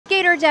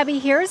Debbie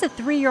here is a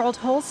 3-year-old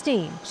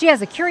Holstein. She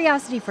has a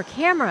curiosity for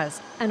cameras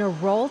and a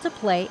role to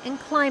play in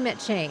climate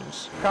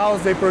change.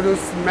 Cows, they produce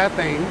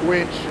methane,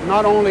 which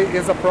not only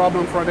is a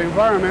problem for the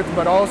environment,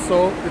 but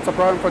also it's a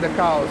problem for the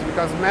cows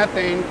because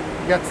methane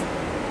gets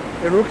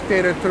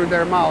eructated through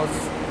their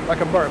mouths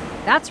like a burp.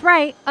 That's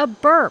right, a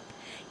burp.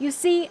 You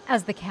see,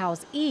 as the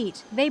cows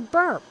eat, they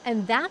burp,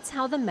 and that's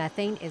how the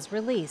methane is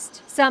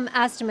released. Some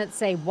estimates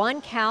say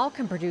one cow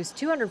can produce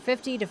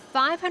 250 to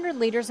 500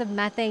 liters of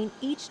methane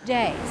each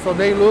day. So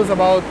they lose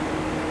about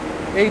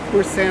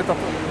 8%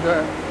 of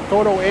the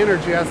total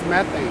energy as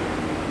methane.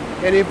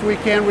 And if we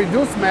can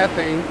reduce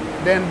methane,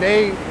 then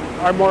they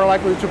are more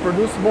likely to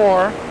produce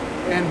more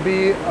and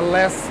be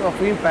less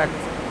of impact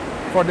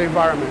for the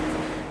environment.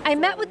 I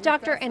met with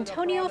Dr.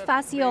 Antonio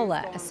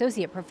Faciola,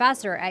 associate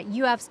professor at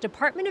UF's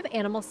Department of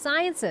Animal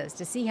Sciences,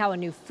 to see how a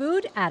new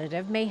food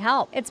additive may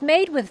help. It's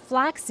made with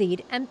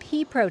flaxseed and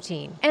pea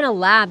protein. In a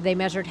lab, they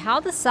measured how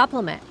the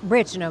supplement,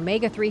 rich in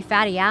omega-3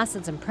 fatty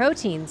acids and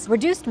proteins,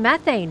 reduced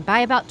methane by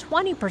about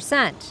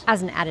 20%.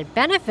 As an added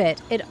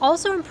benefit, it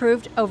also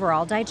improved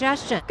overall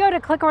digestion. Go to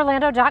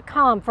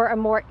clickorlando.com for a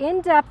more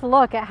in-depth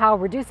look at how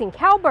reducing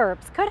cow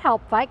burps could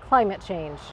help fight climate change.